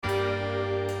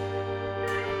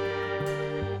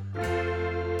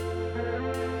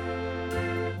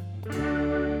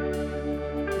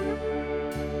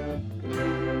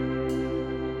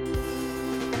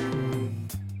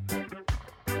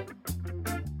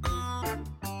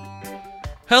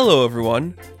Hello,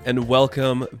 everyone, and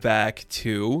welcome back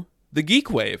to The Geek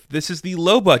Wave. This is the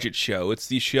low-budget show. It's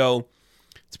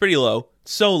pretty low.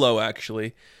 So low,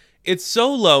 actually. It's so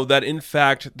low that, in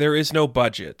fact, there is no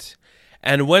budget.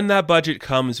 And when that budget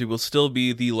comes, we will still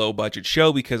be the low-budget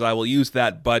show because I will use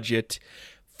that budget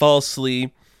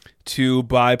falsely to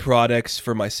buy products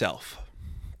for myself.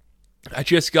 I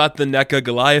just got the NECA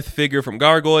Goliath figure from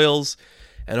Gargoyles,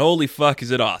 and holy fuck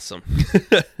is it awesome.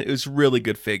 It was a really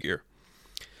good figure.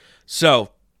 So,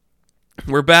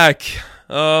 we're back.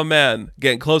 Oh man,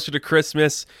 getting closer to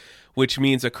Christmas, which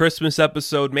means a Christmas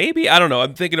episode, maybe? I don't know,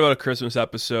 I'm thinking about a Christmas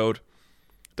episode.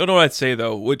 Don't know what I'd say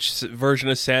though. Which version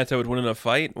of Santa would win in a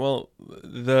fight? Well,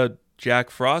 the Jack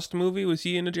Frost movie? Was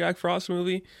he in a Jack Frost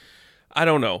movie? I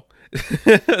don't know.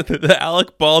 The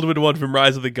Alec Baldwin one from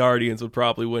Rise of the Guardians would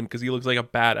probably win because he looks like a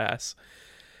badass.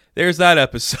 There's that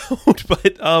episode.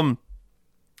 But,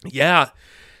 yeah,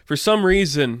 for some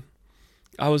reason,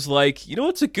 I was like, you know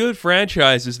what's a good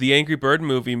franchise is the Angry Bird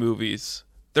movies.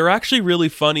 They're actually really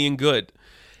funny and good.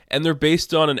 And they're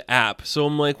based on an app. So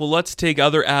I'm like, well, let's take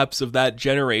other apps of that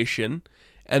generation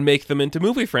and make them into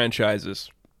movie franchises.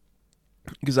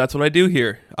 Because that's what I do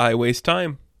here. I waste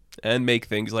time and make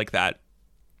things like that.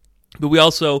 But we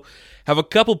also have a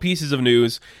couple pieces of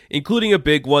news, including a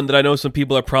big one that I know some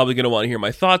people are probably going to want to hear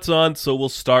my thoughts on, so we'll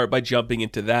start by jumping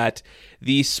into that.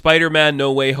 The Spider-Man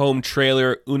No Way Home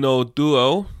trailer Uno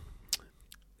Duo.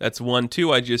 That's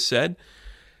 1-2 I just said.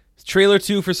 Trailer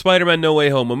 2 for Spider-Man No Way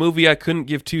Home, a movie I couldn't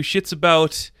give two shits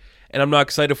about, and I'm not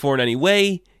excited for in any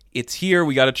way. It's here,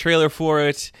 we got a trailer for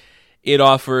it. It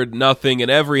offered nothing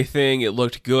and everything. It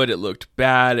looked good, it looked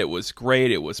bad, it was great,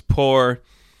 it was poor.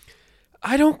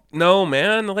 I don't know,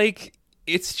 man. Like,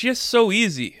 it's just so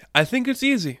easy. I think it's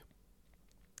easy.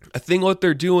 I think what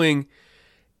they're doing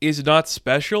is not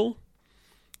special.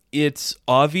 It's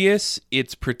obvious.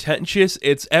 It's pretentious.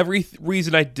 It's every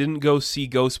reason I didn't go see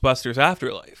Ghostbusters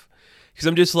Afterlife. Because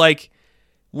I'm just like,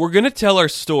 we're going to tell our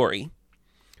story,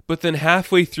 but then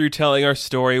halfway through telling our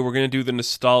story, we're going to do the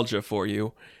nostalgia for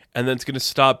you. And then it's going to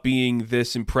stop being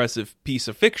this impressive piece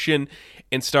of fiction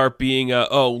and start being,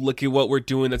 look at what we're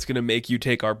doing that's going to make you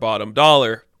take our bottom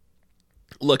dollar.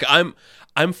 Look,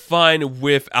 I'm fine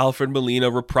with Alfred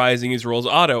Molina reprising his role as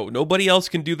Otto. Nobody else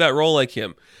can do that role like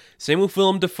him. Same with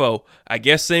Willem Dafoe. I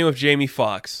guess same with Jamie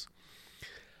Foxx.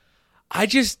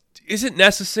 Is it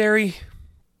necessary?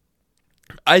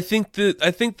 I think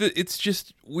that it's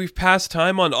just, we've passed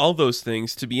time on all those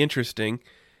things to be interesting.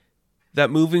 That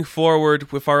moving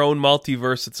forward with our own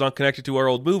multiverse that's not connected to our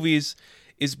old movies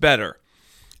is better.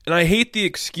 And I hate the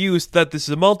excuse that this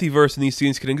is a multiverse and these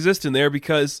scenes can exist in there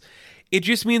because it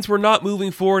just means we're not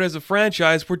moving forward as a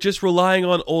franchise. We're just relying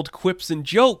on old quips and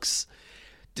jokes.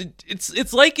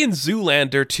 It's like in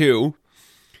Zoolander 2,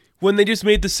 when they just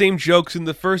made the same jokes in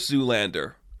the first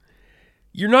Zoolander.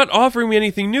 You're not offering me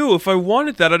anything new. If I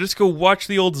wanted that, I'd just go watch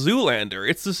the old Zoolander.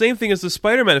 It's the same thing as the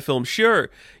Spider-Man film. Sure,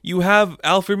 you have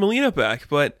Alfred Molina back,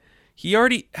 but he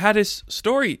already had his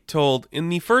story told in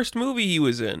the first movie he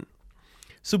was in.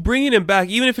 So bringing him back,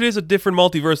 even if it is a different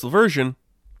multiversal version,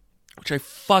 which I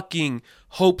fucking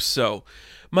hope so.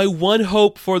 My one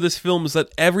hope for this film is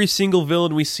that every single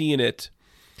villain we see in it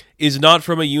is not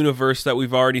from a universe that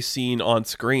we've already seen on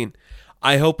screen.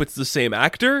 I hope it's the same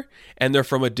actor, and they're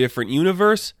from a different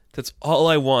universe. That's all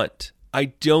I want. I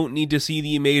don't need to see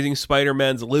the Amazing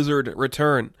Spider-Man's Lizard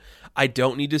return. I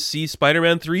don't need to see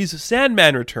Spider-Man 3's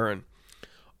Sandman return.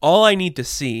 All I need to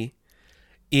see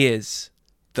is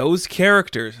those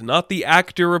characters, not the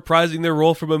actor reprising their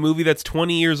role from a movie that's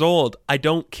 20 years old. I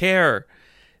don't care.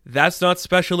 That's not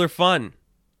special or fun.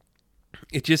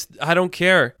 I don't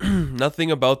care. Nothing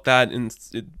about that.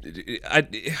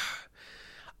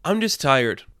 I'm just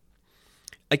tired.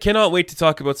 I cannot wait to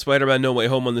talk about Spider-Man No Way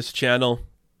Home on this channel,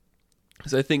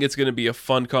 because I think it's going to be a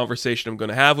fun conversation I'm going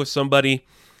to have with somebody.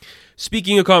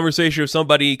 Speaking of conversation with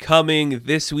somebody, coming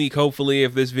this week, hopefully,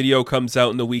 if this video comes out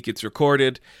in the week it's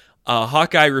recorded,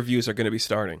 Hawkeye reviews are going to be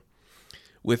starting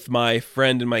with my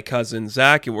friend and my cousin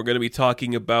Zach, and we're going to be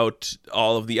talking about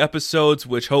all of the episodes,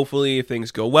 which hopefully, if things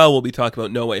go well, we'll be talking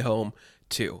about No Way Home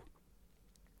too.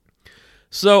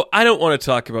 So, I don't want to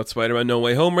talk about Spider-Man No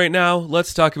Way Home right now.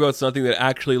 Let's talk about something that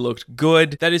actually looked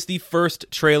good. That is the first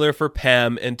trailer for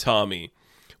Pam and Tommy.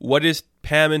 What is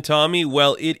Pam and Tommy?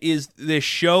 Well, it is this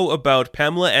show about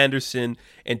Pamela Anderson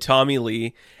and Tommy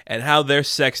Lee and how their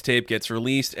sex tape gets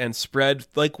released and spread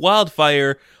like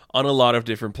wildfire on a lot of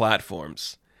different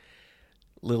platforms.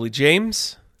 Lily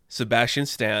James, Sebastian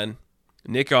Stan,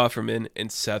 Nick Offerman, and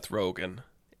Seth Rogen.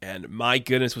 And my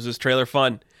goodness, was this trailer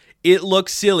fun. It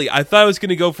looks silly. I thought I was going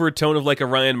to go for a tone of like a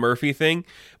Ryan Murphy thing,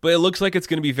 but it looks like it's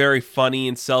going to be very funny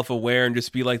and self-aware and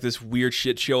just be like this weird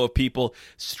shit show of people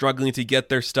struggling to get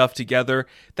their stuff together.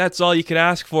 That's all you could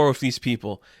ask for with these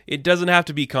people. It doesn't have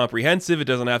to be comprehensive. It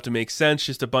doesn't have to make sense.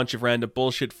 Just a bunch of random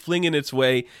bullshit flinging its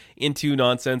way into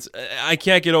nonsense. I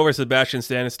can't get over Sebastian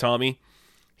Stan as Tommy.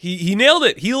 He nailed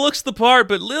it. He looks the part,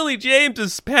 but Lily James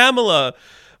is Pamela.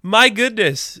 My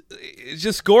goodness. It's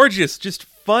just gorgeous. Just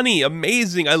funny.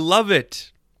 Amazing. I love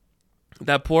it.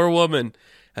 That poor woman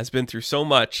has been through so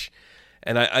much.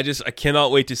 And I cannot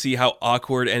wait to see how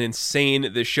awkward and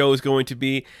insane this show is going to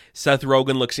be. Seth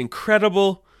Rogen looks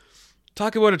incredible.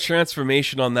 Talk about a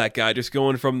transformation on that guy. Just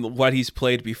going from what he's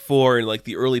played before in like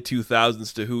the early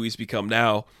 2000s to who he's become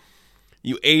now.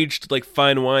 You aged like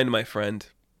fine wine, my friend.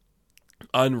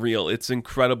 Unreal. It's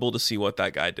incredible to see what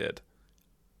that guy did.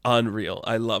 Unreal.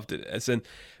 I loved it. As in,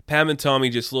 Pam and Tommy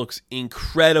just looks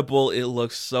incredible. It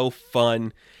looks so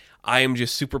fun. I am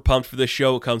just super pumped for this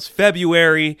show. It comes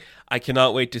February. I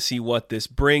cannot wait to see what this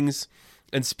brings.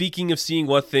 And speaking of seeing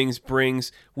what things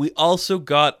brings, we also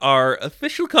got our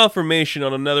official confirmation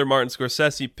on another Martin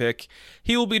Scorsese pick.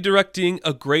 He will be directing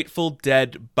a Grateful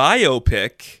Dead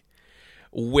biopic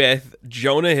with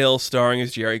Jonah Hill starring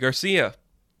as Jerry Garcia.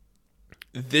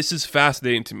 This is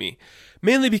fascinating to me,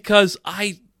 mainly because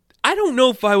I don't know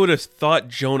if I would have thought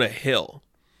Jonah Hill.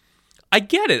 I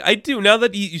get it. I do. Now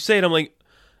that you say it, I'm like,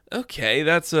 okay,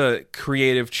 that's a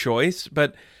creative choice,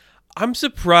 but I'm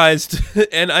surprised,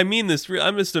 and I mean this,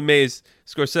 I'm just amazed.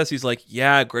 Scorsese's like,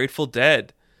 yeah, Grateful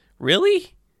Dead.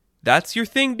 Really? That's your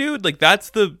thing, dude? Like, that's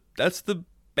the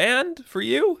band for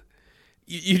you?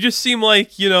 You just seem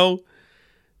like,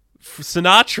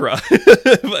 Sinatra.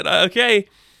 But okay.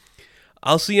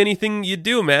 I'll see anything you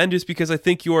do, man, just because I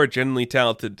think you are a genuinely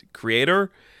talented creator,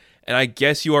 and I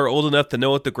guess you are old enough to know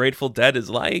what the Grateful Dead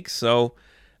is like, so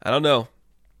I don't know.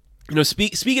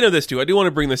 Speaking of this, too, I do want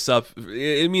to bring this up.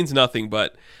 It means nothing,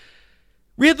 but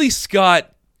Ridley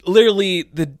Scott, literally,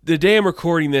 the day I'm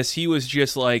recording this, he was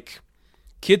just like,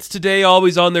 kids today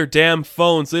always on their damn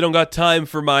phones. They don't got time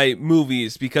for my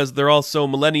movies because they're all so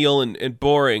millennial and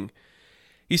boring.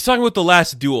 He's talking about The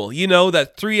Last Duel,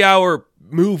 that 3-hour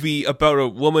movie about a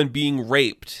woman being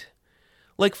raped.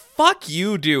 Like, fuck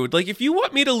you, dude. Like, if you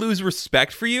want me to lose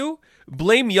respect for you,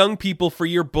 blame young people for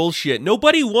your bullshit.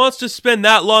 Nobody wants to spend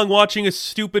that long watching a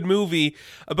stupid movie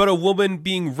about a woman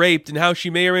being raped and how she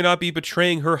may or may not be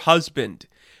betraying her husband.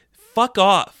 Fuck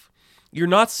off. You're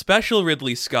not special,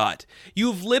 Ridley Scott.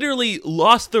 You've literally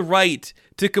lost the right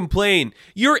to complain.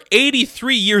 You're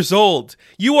 83 years old.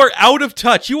 You are out of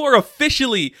touch. You are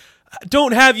officially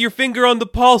don't have your finger on the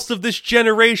pulse of this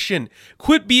generation.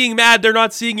 Quit being mad they're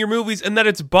not seeing your movies and that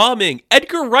it's bombing.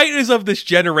 Edgar Wright is of this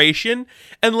generation,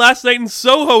 and Last Night in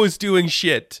Soho is doing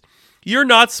shit. You're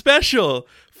not special.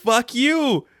 Fuck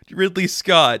you, Ridley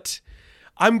Scott.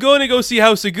 I'm going to go see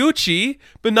House of Gucci,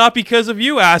 but not because of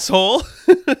you, asshole.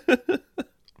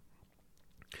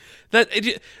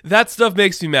 That stuff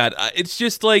makes me mad. It's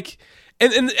just like...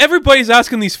 And everybody's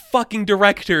asking these fucking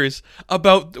directors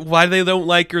about why they don't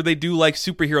like or they do like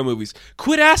superhero movies.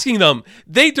 Quit asking them.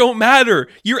 They don't matter.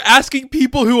 You're asking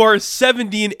people who are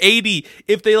 70 and 80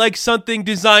 if they like something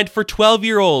designed for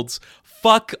 12-year-olds.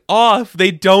 Fuck off.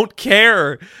 They don't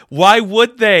care. Why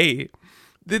would they?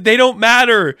 They don't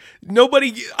matter.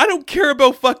 I don't care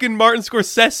about fucking Martin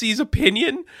Scorsese's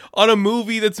opinion on a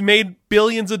movie that's made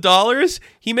billions of dollars.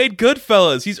 He made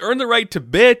Goodfellas. He's earned the right to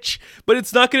bitch, but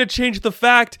it's not going to change the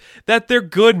fact that they're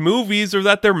good movies or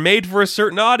that they're made for a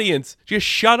certain audience. Just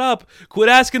shut up. Quit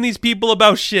asking these people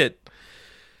about shit.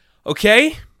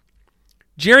 Okay?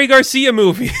 Jerry Garcia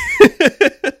movie.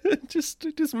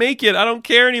 just make it. I don't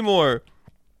care anymore.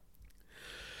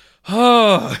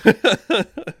 Oh.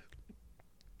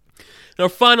 Our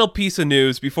final piece of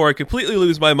news before I completely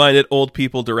lose my mind at old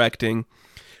people directing.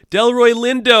 Delroy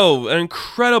Lindo, an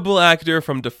incredible actor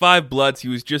from Da 5 Bloods. He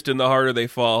was just in The Harder They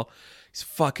Fall. He's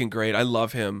fucking great. I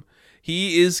love him.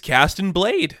 He is cast in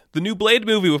Blade, the new Blade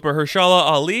movie with Mahershala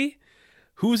Ali.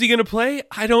 Who's he going to play?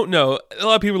 I don't know. A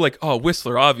lot of people are like, oh,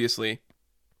 Whistler, obviously.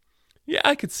 Yeah,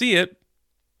 I could see it.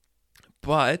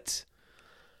 But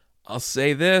I'll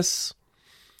say this.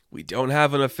 We don't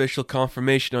have an official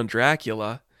confirmation on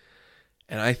Dracula.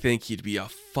 And I think he'd be a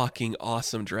fucking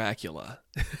awesome Dracula.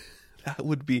 That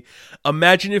would be...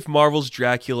 Imagine if Marvel's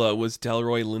Dracula was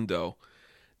Delroy Lindo.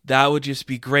 That would just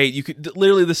be great. You could...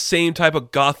 Literally the same type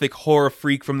of gothic horror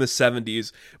freak from the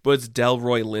 70s, but it's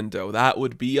Delroy Lindo. That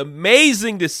would be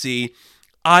amazing to see.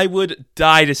 I would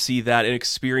die to see that and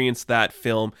experience that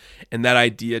film and that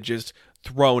idea just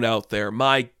thrown out there.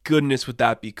 My goodness, would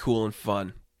that be cool and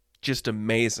fun. Just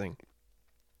amazing.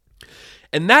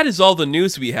 And that is all the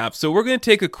news we have. So we're going to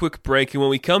take a quick break. And when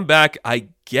we come back, I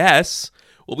guess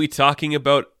we'll be talking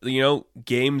about,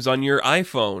 games on your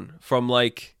iPhone from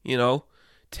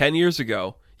 10 years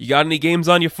ago. You got any games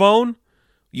on your phone?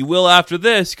 You will after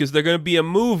this, because they're going to be a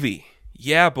movie.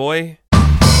 Yeah, boy.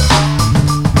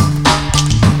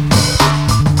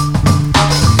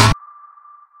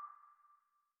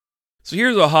 So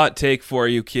here's a hot take for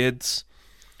you kids.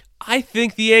 I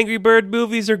think the Angry Bird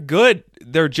movies are good.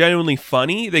 They're genuinely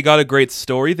funny. They got a great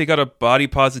story. They got a body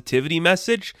positivity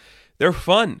message. They're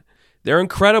fun. They're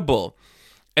incredible.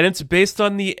 And it's based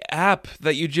on the app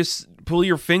that you just pull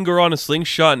your finger on a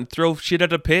slingshot and throw shit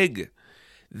at a pig.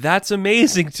 That's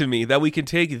amazing to me that we can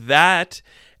take that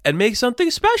and make something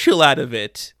special out of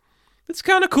it. It's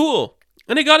kind of cool.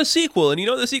 And it got a sequel. And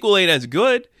the sequel ain't as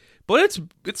good, but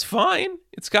it's fine.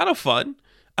 It's kind of fun.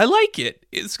 I like it.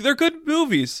 They're good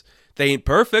movies. They ain't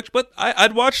perfect, but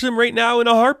I'd watch them right now in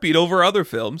a heartbeat over other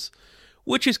films,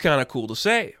 which is kind of cool to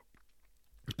say.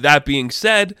 That being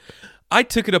said, I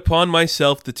took it upon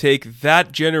myself to take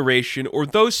that generation or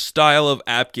those style of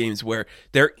app games where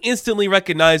they're instantly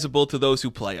recognizable to those who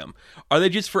play them. Are they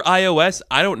just for iOS?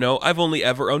 I don't know. I've only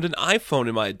ever owned an iPhone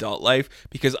in my adult life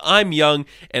because I'm young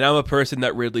and I'm a person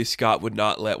that Ridley Scott would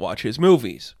not let watch his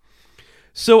movies.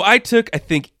 So I took, I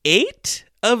think, 8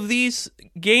 of these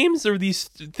games or these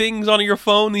things on your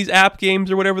phone, these app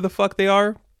games or whatever the fuck they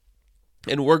are.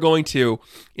 And we're going to,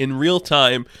 in real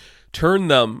time, turn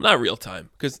them, not real time,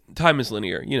 because time is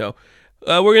linear, we're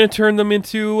going to turn them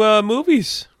into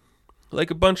movies, like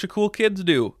a bunch of cool kids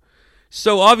do.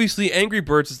 So obviously Angry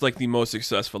Birds is like the most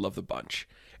successful of the bunch.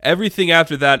 Everything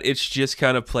after that, it's just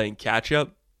kind of playing catch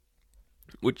up,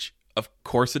 which of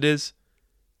course it is.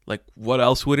 Like, what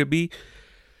else would it be?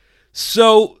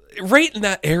 So, right in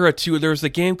that era, too, there was a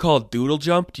game called Doodle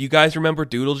Jump. Do you guys remember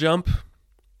Doodle Jump?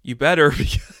 You better,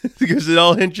 because it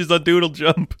all hinges on Doodle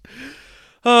Jump.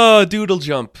 Oh, Doodle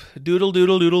Jump. Doodle,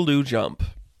 doodle, doodle, do jump.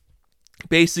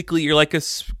 Basically, you're like a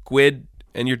squid,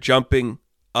 and you're jumping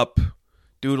up.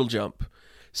 Doodle Jump.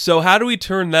 So, how do we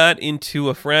turn that into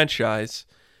a franchise?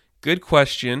 Good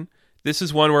question. This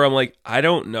is one where I'm like, I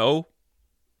don't know.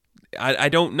 I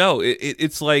don't know.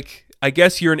 It's like, I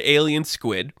guess you're an alien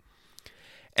squid.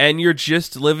 And you're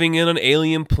just living in an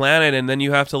alien planet, and then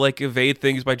you have to evade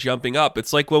things by jumping up.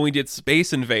 It's like when we did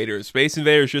Space Invaders. Space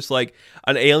Invaders just like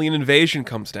an alien invasion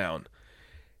comes down.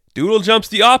 Doodle Jump's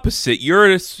the opposite. You're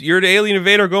an alien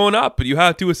invader going up, but you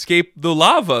have to escape the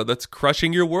lava that's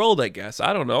crushing your world, I guess.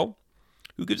 I don't know.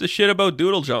 Who gives a shit about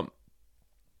Doodle Jump?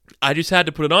 I just had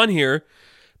to put it on here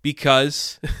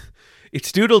because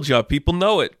it's Doodle Jump. People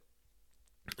know it.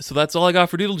 So that's all I got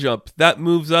for Doodle Jump. That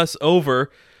moves us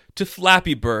over to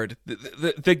Flappy Bird,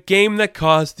 the game that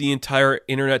caused the entire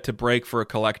internet to break for a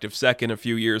collective second a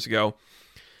few years ago.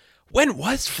 When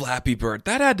was Flappy Bird?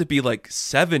 That had to be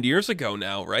 7 years ago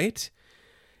now, right?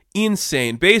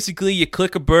 Insane. Basically, you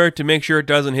click a bird to make sure it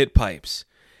doesn't hit pipes.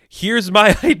 Here's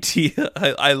my idea.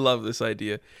 I love this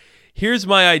idea. Here's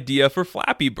my idea for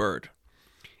Flappy Bird.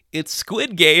 It's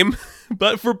Squid Game,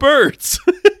 but for birds.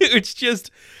 It's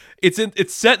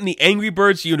set in the Angry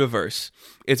Birds universe.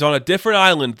 It's on a different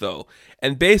island, though.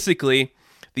 And basically,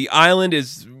 the island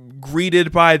is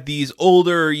greeted by these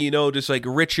older, just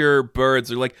richer birds.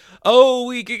 They're like, oh,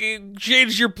 we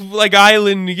changed your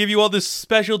island, we give you all this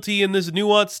specialty and this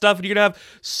nuanced stuff, and you're gonna have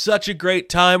such a great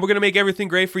time. We're gonna make everything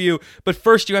great for you. But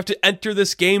first, you have to enter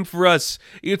this game for us.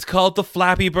 It's called the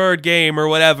Flappy Bird game or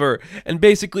whatever. And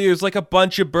basically, there's a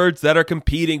bunch of birds that are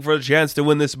competing for a chance to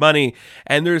win this money.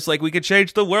 And there's we could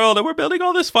change the world, and we're building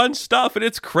all this fun stuff, and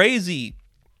it's crazy.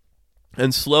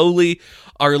 And slowly,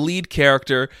 our lead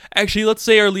character, actually, let's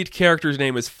say our lead character's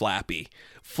name is Flappy.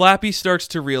 Flappy starts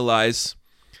to realize,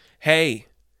 hey,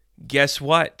 guess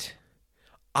what?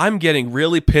 I'm getting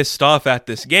really pissed off at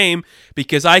this game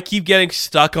because I keep getting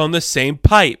stuck on the same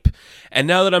pipe. And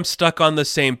now that I'm stuck on the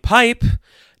same pipe,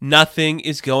 nothing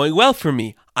is going well for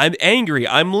me. I'm angry.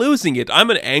 I'm losing it. I'm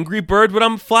an angry bird, but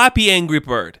I'm Flappy Angry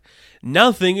Bird.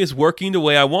 Nothing is working the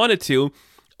way I want it to.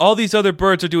 All these other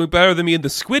birds are doing better than me in the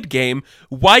Squid Game.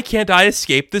 Why can't I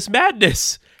escape this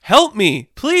madness? Help me,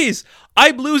 please.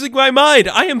 I'm losing my mind.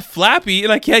 I am Flappy,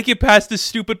 and I can't get past this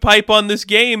stupid pipe on this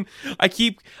game. I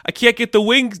can't get the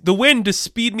wind to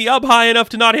speed me up high enough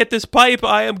to not hit this pipe.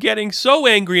 I am getting so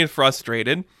angry and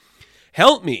frustrated.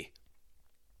 Help me.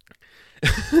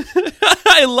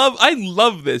 I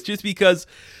love this just because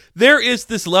there is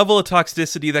this level of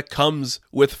toxicity that comes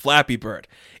with Flappy Bird.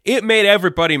 It made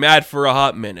everybody mad for a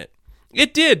hot minute.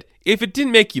 It did. If it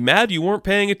didn't make you mad, you weren't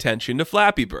paying attention to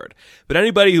Flappy Bird. But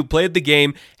anybody who played the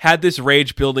game had this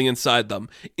rage building inside them.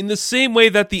 In the same way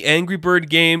that the Angry Bird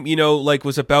game,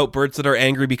 was about birds that are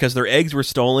angry because their eggs were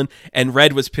stolen, and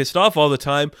Red was pissed off all the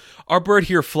time, our bird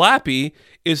here, Flappy,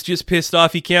 is just pissed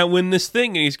off he can't win this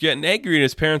thing, and he's getting angry, and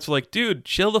his parents are like, dude,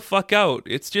 chill the fuck out.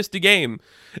 It's just a game.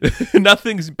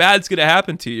 Nothing's bad's gonna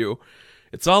happen to you.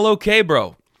 It's all okay,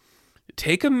 bro.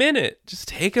 Take a minute. Just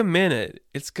take a minute.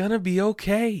 It's gonna be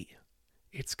okay.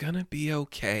 It's gonna be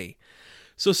okay.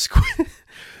 So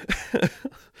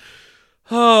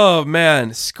oh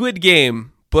man, Squid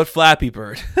Game, but Flappy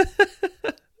Bird.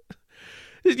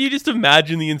 You just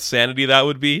imagine the insanity that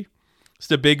would be.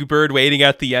 Just a big bird waiting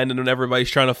at the end, and when everybody's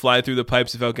trying to fly through the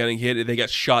pipes without getting hit, they get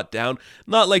shot down.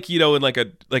 Not like, in like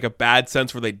a bad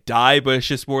sense where they die, but it's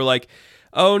just more like,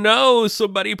 oh no,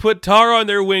 somebody put tar on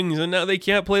their wings and now they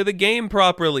can't play the game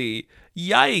properly.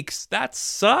 Yikes, that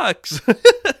sucks.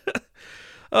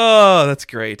 Oh, that's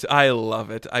great. I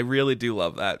love it. I really do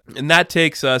love that. And that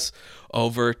takes us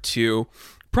over to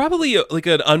probably like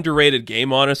an underrated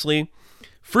game, honestly.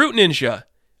 Fruit Ninja.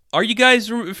 Are you guys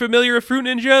familiar with Fruit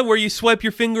Ninja, where you swipe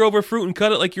your finger over fruit and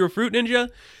cut it like you're a Fruit Ninja?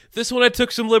 This one I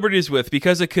took some liberties with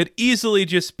because it could easily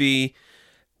just be,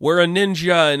 we're a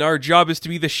ninja, and our job is to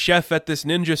be the chef at this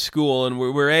ninja school, and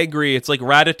we're angry. It's like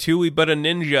Ratatouille, but a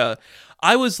ninja.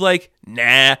 I was like,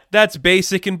 nah, that's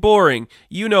basic and boring.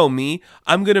 You know me.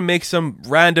 I'm going to make some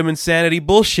random insanity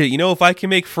bullshit. If I can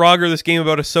make Frogger this game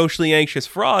about a socially anxious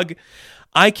frog,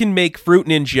 I can make Fruit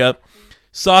Ninja,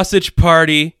 Sausage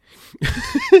Party.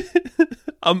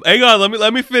 Hang on,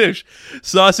 let me finish.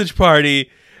 Sausage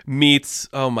Party meets,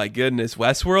 oh my goodness,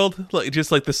 Westworld?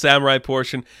 Just like the samurai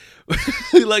portion.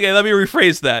 Let me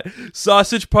rephrase that.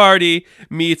 Sausage Party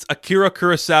meets Akira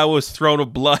Kurosawa's Throne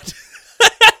of Blood.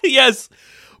 Yes.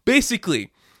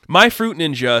 Basically, my Fruit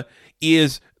Ninja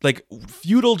is like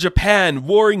feudal Japan,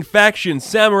 warring factions,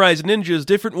 samurais, ninjas,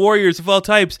 different warriors of all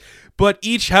types, but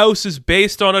each house is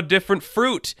based on a different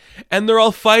fruit, and they're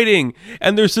all fighting.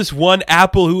 And there's this one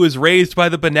apple who is raised by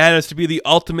the bananas to be the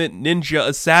ultimate ninja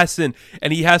assassin,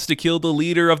 and he has to kill the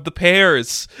leader of the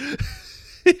pears.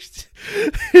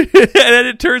 And then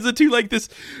it turns into like this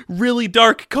really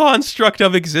dark construct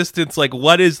of existence. Like,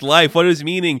 what is life? What is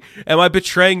meaning? Am I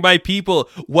betraying my people?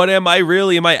 What am I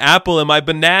really? Am I apple? Am I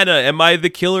banana? Am I the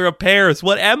killer of pears?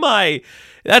 What am I?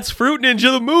 That's Fruit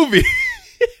Ninja the movie.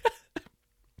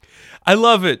 I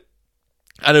love it.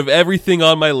 Out of everything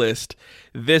on my list,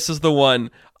 this is the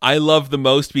one I love the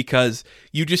most because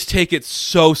you just take it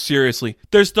so seriously.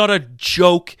 There's not a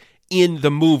joke in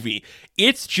the movie.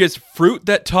 It's just fruit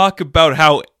that talk about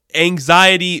how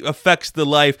anxiety affects the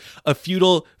life of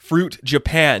feudal fruit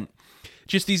Japan.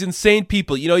 Just these insane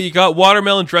people. You got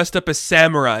watermelon dressed up as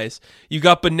samurais. You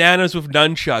got bananas with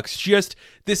nunchucks. Just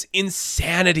this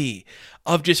insanity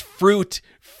of just fruit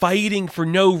fighting for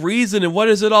no reason. And what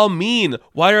does it all mean?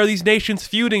 Why are these nations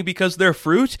feuding? Because they're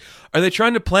fruit? Are they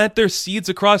trying to plant their seeds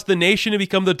across the nation and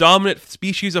become the dominant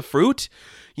species of fruit?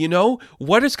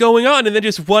 What is going on? And then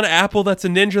just one apple that's a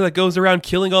ninja that goes around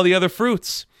killing all the other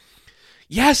fruits.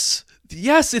 Yes,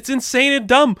 it's insane and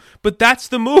dumb, but that's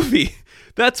the movie.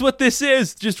 That's what this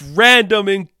is. Just random,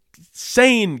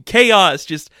 insane chaos,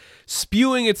 just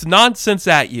spewing its nonsense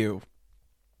at you.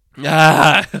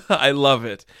 I love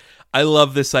it. I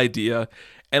love this idea,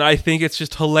 and I think it's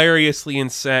just hilariously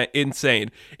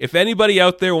insane. If anybody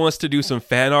out there wants to do some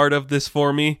fan art of this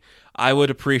for me, I would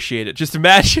appreciate it. Just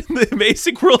imagine the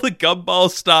Amazing World of Gumball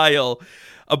style.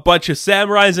 A bunch of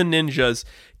samurais and ninjas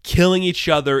killing each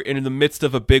other in the midst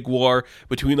of a big war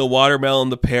between the watermelon,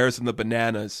 the pears, and the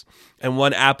bananas. And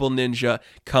one apple ninja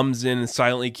comes in and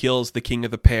silently kills the king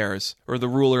of the pears, or the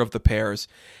ruler of the pears.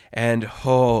 And,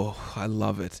 oh, I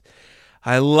love it.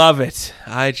 I love it.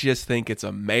 I just think it's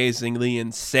amazingly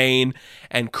insane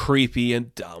and creepy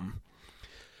and dumb.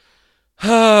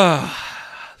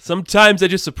 Sometimes I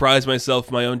just surprise myself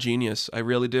with my own genius. I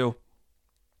really do.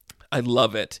 I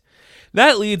love it.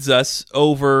 That leads us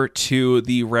over to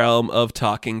the realm of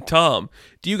Talking Tom.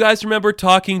 Do you guys remember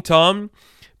Talking Tom?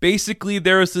 Basically,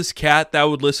 there was this cat that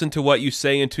would listen to what you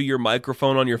say into your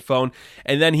microphone on your phone,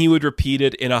 and then he would repeat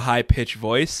it in a high-pitched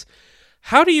voice.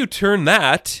 How do you turn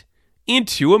that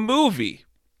into a movie?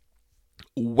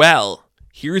 Well,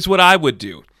 here's what I would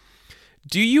do.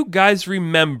 Do you guys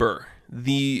remember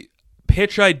the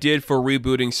pitch I did for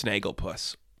rebooting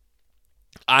Snagglepuss?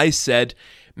 I said,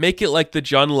 make it like the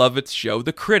John Lovitz show,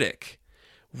 The Critic.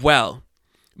 Well,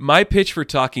 my pitch for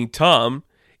Talking Tom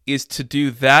is to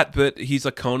do that, but he's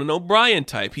a Conan O'Brien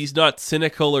type. He's not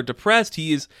cynical or depressed.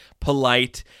 He is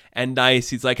polite and nice.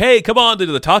 He's like, hey, come on to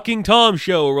the Talking Tom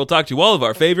show where we'll talk to all of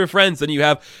our favorite friends. Then you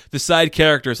have the side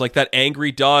characters, like that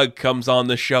angry dog comes on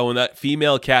the show and that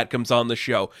female cat comes on the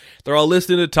show. They're all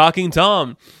listening to Talking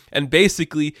Tom. And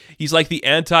basically, he's like the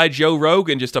anti-Joe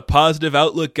Rogan, just a positive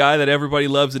outlook guy that everybody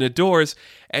loves and adores.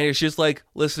 And it's just like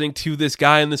listening to this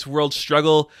guy in this world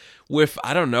struggle with,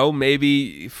 I don't know,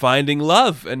 maybe finding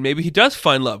love. And maybe he does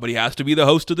find love, but he has to be the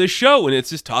host of this show. And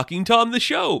it's just Talking Tom the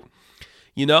show.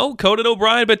 You know, Conan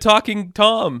O'Brien, but Talking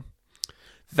Tom.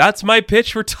 That's my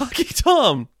pitch for Talking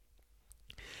Tom.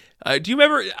 Do you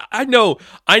remember? I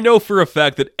know for a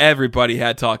fact that everybody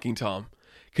had Talking Tom.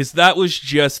 Because that was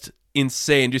just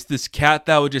insane. Just this cat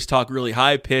that would just talk really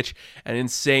high pitch and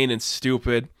insane and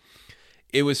stupid.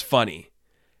 It was funny.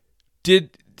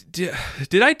 Did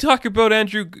I talk about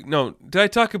Andrew? No, did I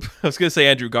talk about? I was gonna say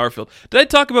Andrew Garfield. Did I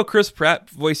talk about Chris Pratt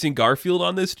voicing Garfield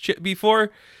on this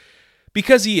before?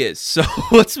 Because he is. So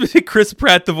let's make Chris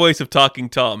Pratt the voice of Talking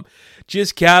Tom.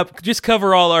 Just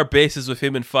cover all our bases with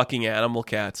him and fucking animal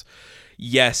cats.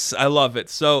 Yes, I love it.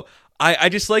 So I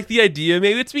just like the idea.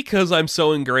 Maybe it's because I'm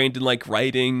so ingrained in like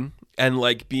writing and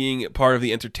like being part of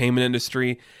the entertainment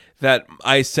industry that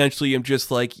I essentially am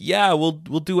just like, yeah, we'll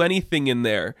do anything in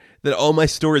there. That all my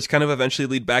stories kind of eventually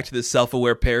lead back to this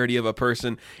self-aware parody of a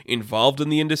person involved in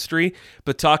the industry.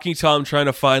 But Talking Tom trying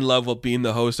to find love while being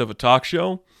the host of a talk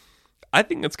show, I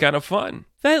think it's kind of fun.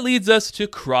 That leads us to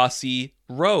Crossy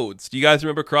Roads. Do you guys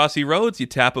remember Crossy Roads? You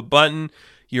tap a button,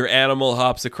 your animal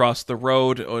hops across the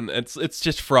road, and it's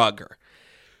just Frogger.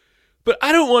 But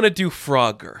I don't want to do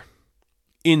Frogger.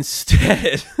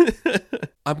 Instead,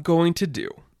 I'm going to do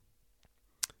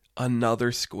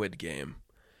another Squid Game.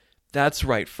 That's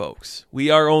right, folks.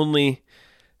 We're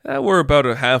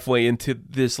about halfway into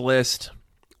this list.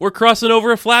 We're crossing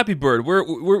over a Flappy Bird.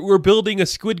 We're building a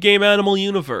Squid Game animal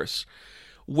universe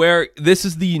where this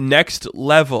is the next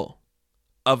level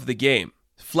of the game.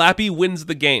 Flappy wins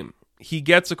the game. He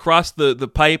gets across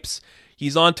the pipes.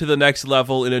 He's on to the next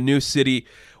level in a new city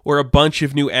where a bunch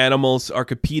of new animals are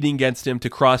competing against him to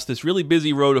cross this really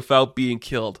busy road without being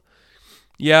killed.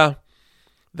 Yeah,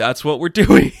 that's what we're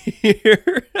doing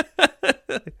here.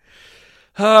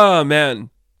 Oh, man.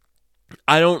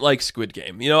 I don't like Squid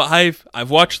Game. You know, I've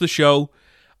watched the show.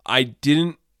 I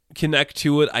didn't connect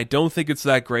to it. I don't think it's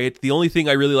that great. The only thing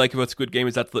I really like about Squid Game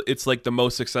is that it's like the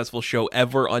most successful show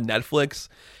ever on Netflix.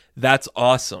 That's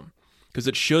awesome. Because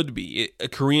it should be. A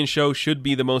Korean show should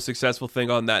be the most successful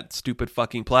thing on that stupid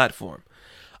fucking platform.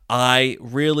 I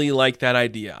really like that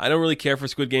idea. I don't really care for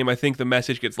Squid Game. I think the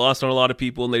message gets lost on a lot of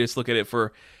people and they just look at it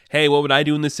for, hey, what would I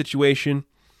do in this situation?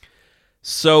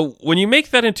 So when you make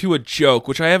that into a joke,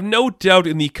 which I have no doubt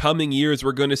in the coming years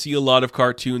we're going to see a lot of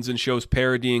cartoons and shows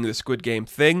parodying the Squid Game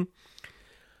thing,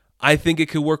 I think it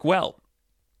could work well.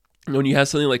 When you have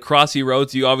something like Crossy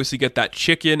Roads, you obviously get that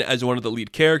chicken as one of the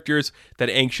lead characters, that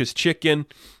anxious chicken.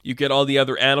 You get all the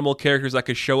other animal characters that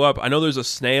could show up. I know there's a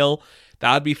snail.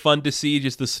 That'd be fun to see.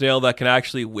 Just the snail that can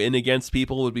actually win against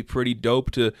people would be pretty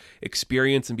dope to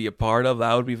experience and be a part of.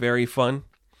 That would be very fun.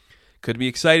 Could be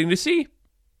exciting to see.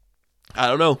 I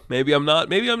don't know. Maybe I'm not.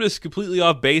 Maybe I'm just completely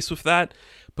off base with that.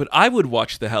 But I would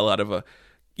watch the hell out of a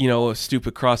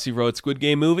stupid Crossy Road Squid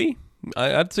Game movie.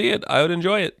 I'd see it. I would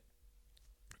enjoy it.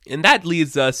 And that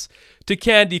leads us to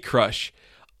Candy Crush.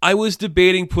 I was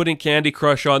debating putting Candy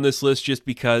Crush on this list just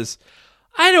because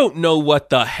I don't know what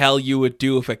the hell you would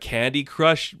do with a Candy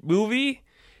Crush movie.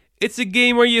 It's a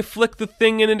game where you flick the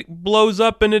thing and it blows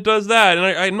up and it does that. And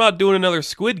I'm not doing another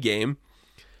Squid Game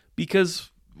because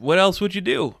what else would you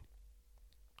do?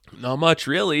 Not much,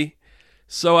 really.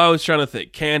 So I was trying to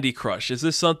think, Candy Crush, is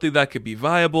this something that could be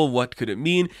viable? What could it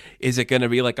mean? Is it going to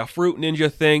be like a Fruit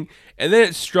Ninja thing? And then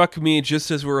it struck me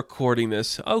just as we're recording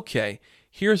this, okay,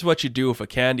 here's what you do with a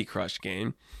Candy Crush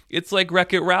game. It's like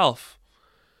Wreck-It Ralph.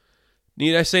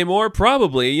 Need I say more?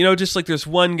 Probably. You know, just like there's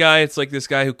one guy, it's like this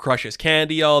guy who crushes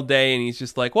candy all day, and he's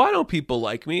just like, why don't people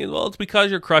like me? Well, it's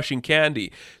because you're crushing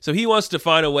candy. So he wants to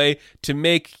find a way to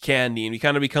make candy, and you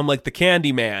kind of become like the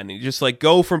candy man. And you just like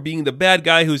go from being the bad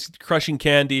guy who's crushing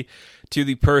candy to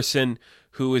the person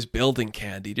who is building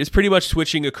candy. Just pretty much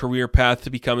switching a career path to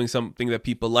becoming something that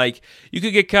people like. You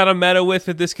could get kind of meta with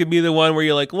it. This could be the one where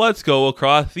you're like, let's go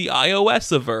across the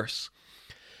iOS-averse.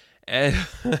 And...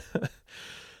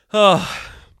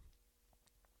 oh,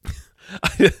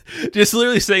 just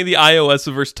literally saying the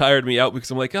iOS-averse tired me out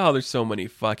because I'm like, oh, there's so many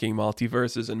fucking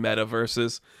multiverses and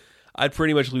metaverses. I'd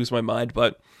pretty much lose my mind,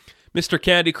 but Mr.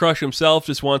 Candy Crush himself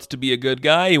just wants to be a good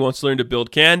guy. He wants to learn to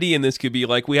build candy, and this could be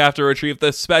like, we have to retrieve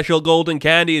the special golden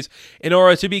candies in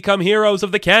order to become heroes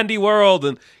of the candy world.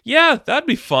 And yeah, that'd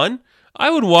be fun. I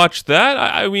would watch that.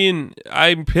 I mean,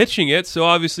 I'm pitching it, so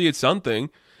obviously it's something.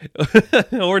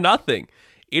 Or nothing.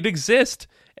 It exists.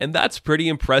 And that's pretty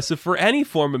impressive for any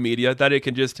form of media, that it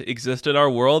can just exist in our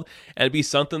world and be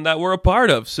something that we're a part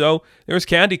of. So there's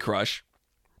Candy Crush.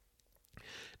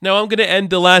 Now I'm going to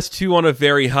end the last two on a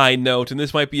very high note, and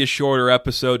this might be a shorter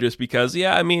episode just because,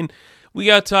 yeah, I mean, we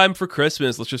got time for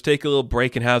Christmas. Let's just take a little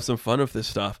break and have some fun with this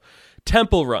stuff.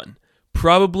 Temple Run.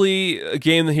 Probably a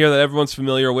game here that everyone's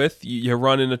familiar with. You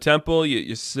run in a temple,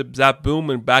 you zip, zap, boom,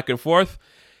 and back and forth.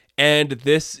 And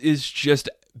this is just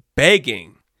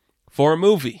begging for a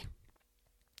movie.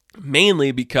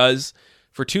 Mainly because,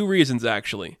 for two reasons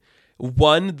actually.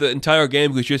 One, the entire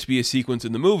game could just be a sequence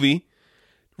in the movie,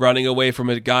 running away from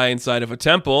a guy inside of a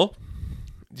temple,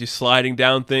 just sliding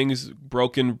down things,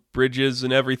 broken bridges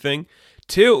and everything.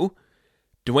 Two,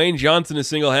 Dwayne Johnson is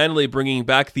single-handedly bringing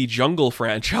back the Jungle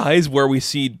franchise, where we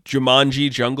see Jumanji,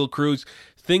 Jungle Cruise,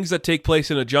 things that take place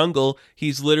in a jungle.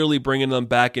 He's literally bringing them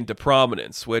back into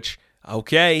prominence, which,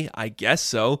 okay, I guess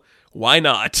so. Why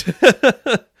not?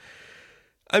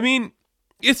 I mean,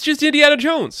 it's just Indiana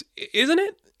Jones, isn't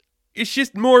it? It's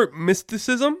just more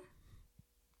mysticism.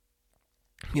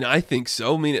 I think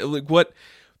so. I mean, like,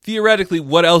 theoretically,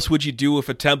 what else would you do with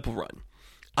a temple run?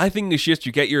 I think it's just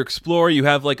you get your explorer, you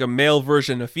have like a male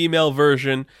version, a female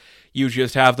version, you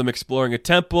just have them exploring a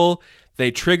temple,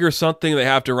 they trigger something, they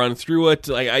have to run through it.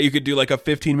 Like, you could do like a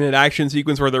 15-minute action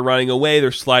sequence where they're running away,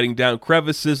 they're sliding down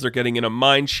crevices, they're getting in a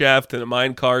mine shaft and a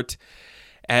mine cart,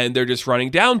 and they're just running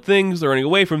down things, they're running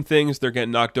away from things, they're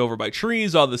getting knocked over by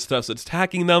trees, all this stuff that's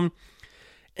attacking them.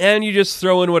 And you just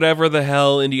throw in whatever the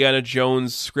hell Indiana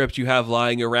Jones script you have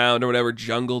lying around, or whatever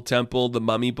Jungle Temple, the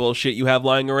mummy bullshit you have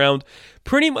lying around.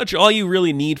 Pretty much all you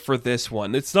really need for this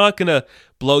one. It's not going to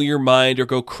blow your mind or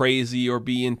go crazy or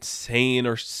be insane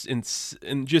or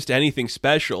just anything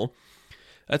special.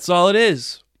 That's all it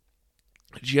is.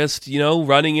 Just,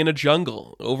 running in a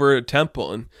jungle over a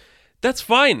temple. And that's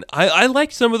fine. I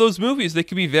like some of those movies. They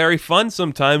can be very fun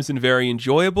sometimes and very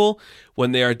enjoyable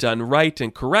when they are done right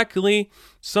and correctly.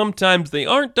 Sometimes they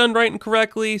aren't done right and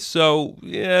correctly, so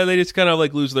yeah, they just kind of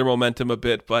like lose their momentum a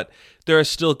bit, but there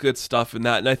is still good stuff in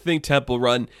that. And I think Temple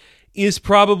Run is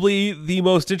probably the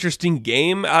most interesting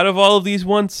game out of all of these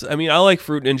ones. I mean, I like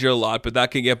Fruit Ninja a lot, but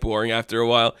that can get boring after a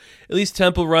while. At least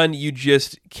Temple Run, you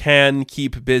just can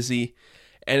keep busy,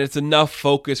 and it's enough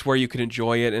focus where you can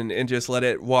enjoy it and just let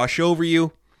it wash over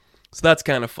you. So that's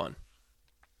kind of fun.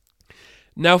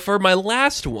 Now for my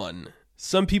last one,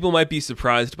 some people might be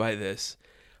surprised by this,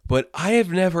 but I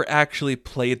have never actually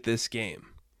played this game.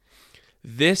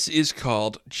 This is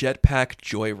called Jetpack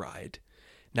Joyride.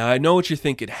 Now I know what you're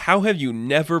thinking, how have you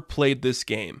never played this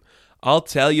game? I'll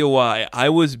tell you why. I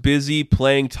was busy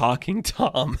playing Talking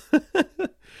Tom.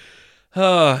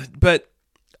 But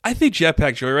I think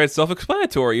Jetpack Joyride is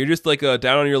self-explanatory. You're just like a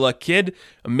down-on-your-luck kid.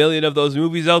 A million of those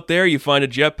movies out there. You find a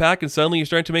jetpack, and suddenly you're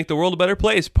starting to make the world a better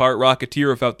place. Part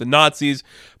Rocketeer without the Nazis.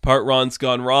 Part Ron's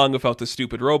Gone Wrong without the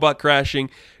stupid robot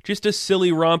crashing. Just a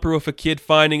silly romper with a kid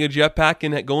finding a jetpack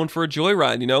and going for a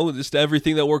joyride, Just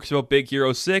everything that works about Big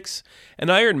Hero 6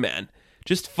 and Iron Man.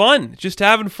 Just fun. Just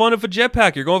having fun with a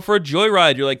jetpack. You're going for a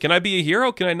joyride. You're like, can I be a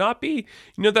hero? Can I not be?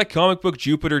 That comic book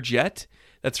Jupiter Jet?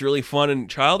 That's really fun and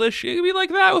childish. It could be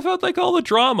like that without like all the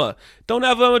drama. Don't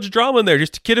have that much drama in there.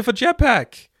 Just a kid with a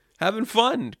jetpack. Having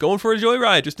fun. Going for a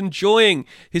joyride. Just enjoying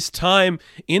his time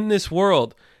in this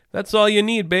world. That's all you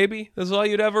need, baby. That's all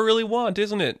you'd ever really want,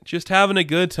 isn't it? Just having a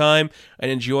good time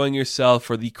and enjoying yourself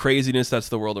for the craziness that's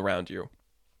the world around you.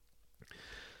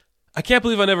 I can't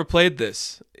believe I never played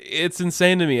this. It's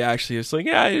insane to me, actually. It's like,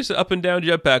 yeah, just up and down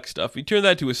jetpack stuff. You turn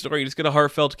that to a story, you just get a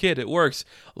heartfelt kid. It works.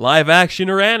 Live action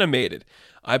or animated.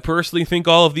 I personally think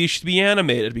all of these should be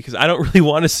animated because I don't really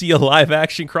want to see a live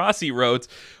action Crossy Roads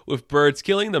with birds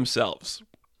killing themselves.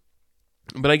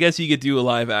 But I guess you could do a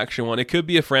live action one. It could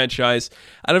be a franchise.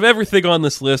 Out of everything on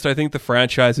this list, I think the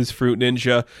franchise is Fruit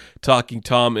Ninja, Talking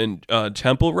Tom, and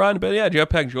Temple Run. But yeah,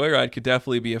 Jetpack Joyride could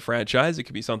definitely be a franchise. It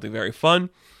could be something very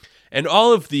fun. And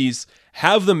all of these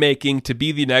have the making to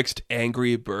be the next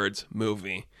Angry Birds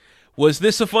movie. Was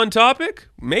this a fun topic?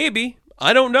 Maybe.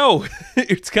 I don't know.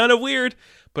 It's kind of weird,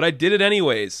 but I did it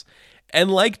anyways. And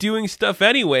like doing stuff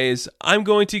anyways, I'm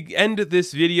going to end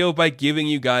this video by giving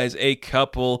you guys a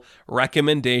couple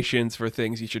recommendations for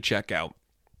things you should check out.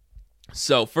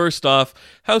 So first off,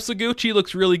 House of Gucci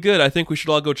looks really good. I think we should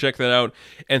all go check that out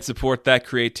and support that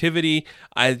creativity.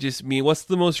 I just mean, what's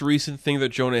the most recent thing that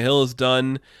Jonah Hill has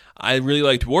done? I really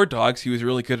liked War Dogs. He was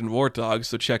really good in War Dogs,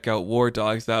 so check out War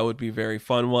Dogs. That would be a very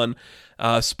fun one.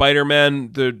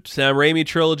 Spider-Man, the Sam Raimi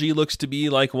trilogy looks to be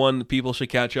like one that people should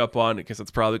catch up on because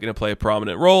it's probably going to play a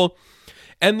prominent role.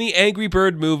 And the Angry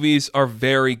Bird movies are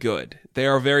very good. They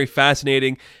are very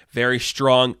fascinating, very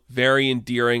strong, very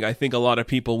endearing. I think a lot of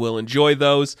people will enjoy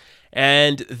those.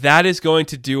 And that is going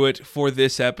to do it for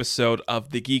this episode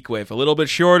of The Geek Wave. A little bit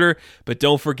shorter, but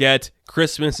don't forget,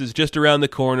 Christmas is just around the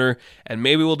corner, and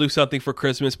maybe we'll do something for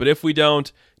Christmas, but if we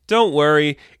don't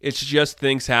worry. It's just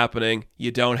things happening.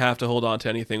 You don't have to hold on to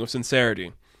anything with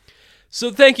sincerity. So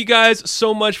thank you guys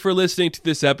so much for listening to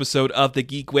this episode of The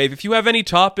Geek Wave. If you have any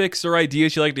topics or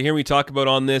ideas you'd like to hear me talk about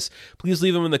on this, please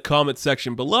leave them in the comments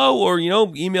section below or,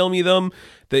 email me them.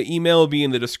 The email will be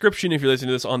in the description if you're listening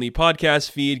to this on the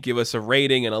podcast feed. Give us a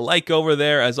rating and a like over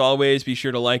there. As always, be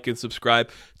sure to like and subscribe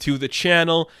to the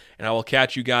channel, and I will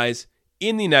catch you guys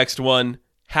in the next one.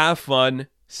 Have fun.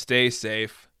 Stay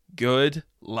safe. Good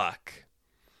luck.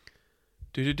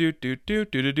 Do do do do do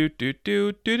do do do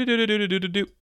do do do do do do do do.